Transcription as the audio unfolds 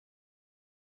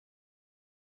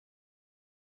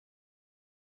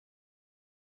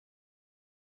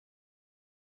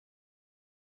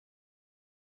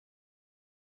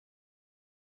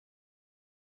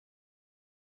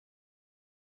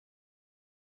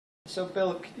So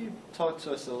Bill, could you talk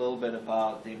to us a little bit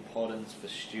about the importance for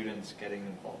students getting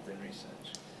involved in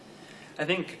research? I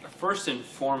think first and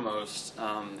foremost,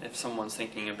 if someone's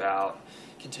thinking about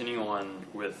continuing on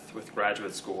with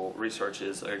graduate school, research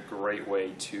is a great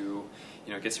way to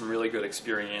get some really good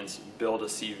experience, build a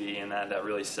CV, and that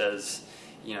really says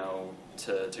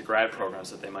to grad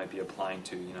programs that they might be applying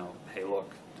to, hey, look,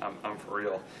 I'm for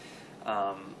real.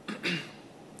 I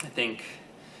think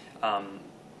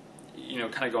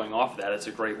kind of going off of that, it's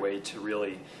a great way to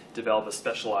really develop a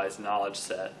specialized knowledge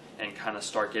set and kind of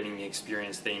start getting the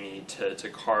experience they need to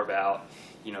carve out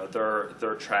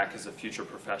their track as a future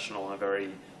professional in a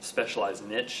very specialized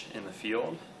niche in the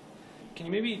field. Can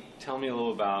you maybe tell me a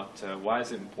little about why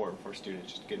is it important for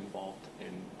students to get involved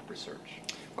in research?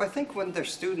 Well, I think when they're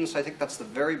students, I think that's the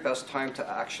very best time to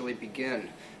actually begin.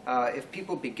 If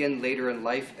people begin later in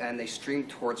life and they stream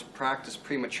towards practice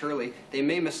prematurely, they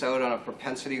may miss out on a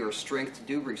propensity or a strength to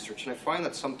do research. And I find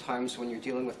that sometimes when you're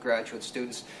dealing with graduate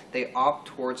students, they opt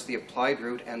towards the applied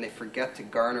route and they forget to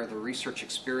garner the research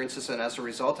experiences, and as a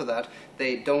result of that,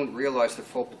 they don't realize their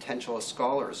full potential as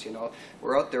scholars.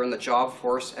 We're out there in the job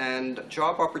force, and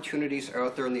job opportunities are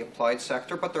out there in the applied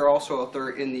sector, but they're also out there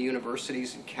in the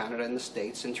universities in Canada and the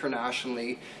States,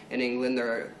 internationally, in England.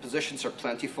 Their positions are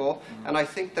plentiful, and I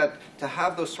think that to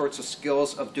have those sorts of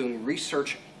skills of doing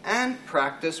research and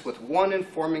practice with one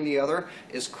informing the other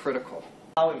is critical.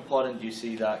 How important do you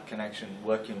see that connection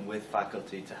working with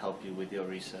faculty to help you with your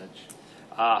research?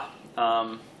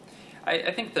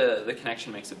 I think the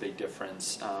connection makes a big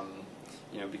difference,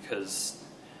 because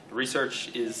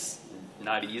research is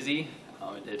not easy.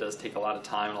 It does take a lot of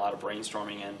time and a lot of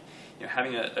brainstorming, and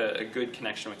having a good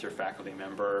connection with your faculty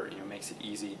member makes it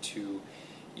easy to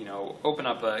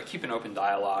keep an open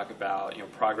dialogue about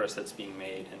progress that's being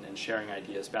made, and sharing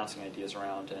ideas, bouncing ideas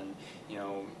around, and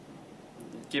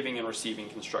giving and receiving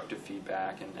constructive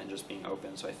feedback, and just being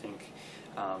open. So I think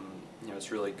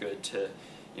it's really good to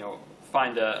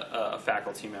find a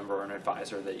faculty member or an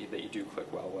advisor that you do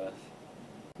click well with.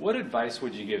 What advice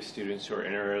would you give students who are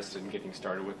interested in getting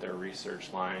started with their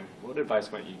research line? What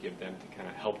advice might you give them to kind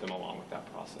of help them along with that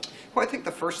process? Well, I think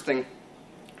the first thing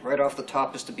right off the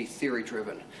top is to be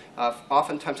theory-driven.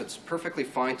 Oftentimes it's perfectly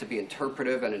fine to be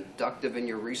interpretive and inductive in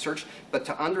your research, but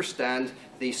to understand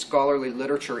the scholarly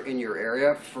literature in your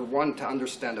area, for one, to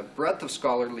understand a breadth of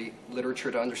scholarly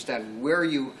literature, to understand where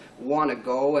you want to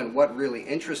go and what really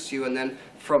interests you, and then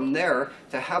from there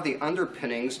to have the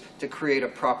underpinnings to create a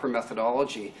proper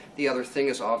methodology. The other thing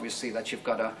is obviously that you've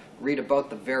got to read about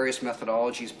the various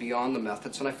methodologies beyond the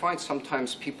methods, and I find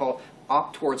sometimes people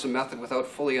opt towards a method without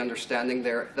fully understanding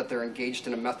that they're engaged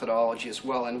in a methodology as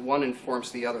well, and one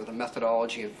informs the other. The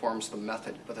methodology informs the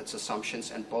method with its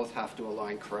assumptions, and both have to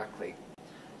align correctly.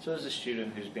 So as a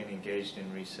student who's been engaged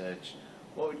in research,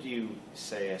 what would you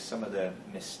say are some of the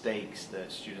mistakes that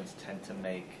students tend to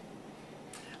make?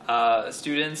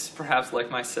 Students, perhaps like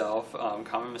myself,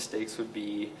 common mistakes would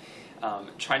be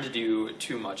trying to do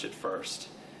too much at first.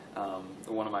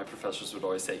 One of my professors would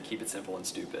always say, keep it simple and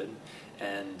stupid.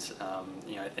 And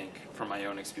I think from my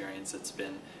own experience, it's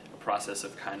been a process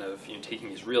of kind of taking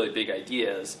these really big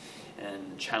ideas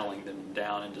and channeling them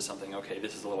down into something, okay,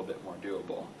 this is a little bit more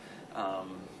doable.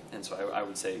 And so I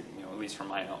would say, at least from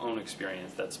my own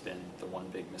experience, that's been the one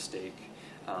big mistake.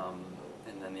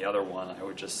 And then the other one, I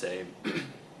would just say,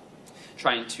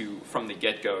 trying to, from the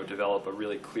get-go, develop a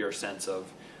really clear sense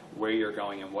of where you're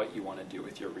going and what you want to do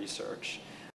with your research.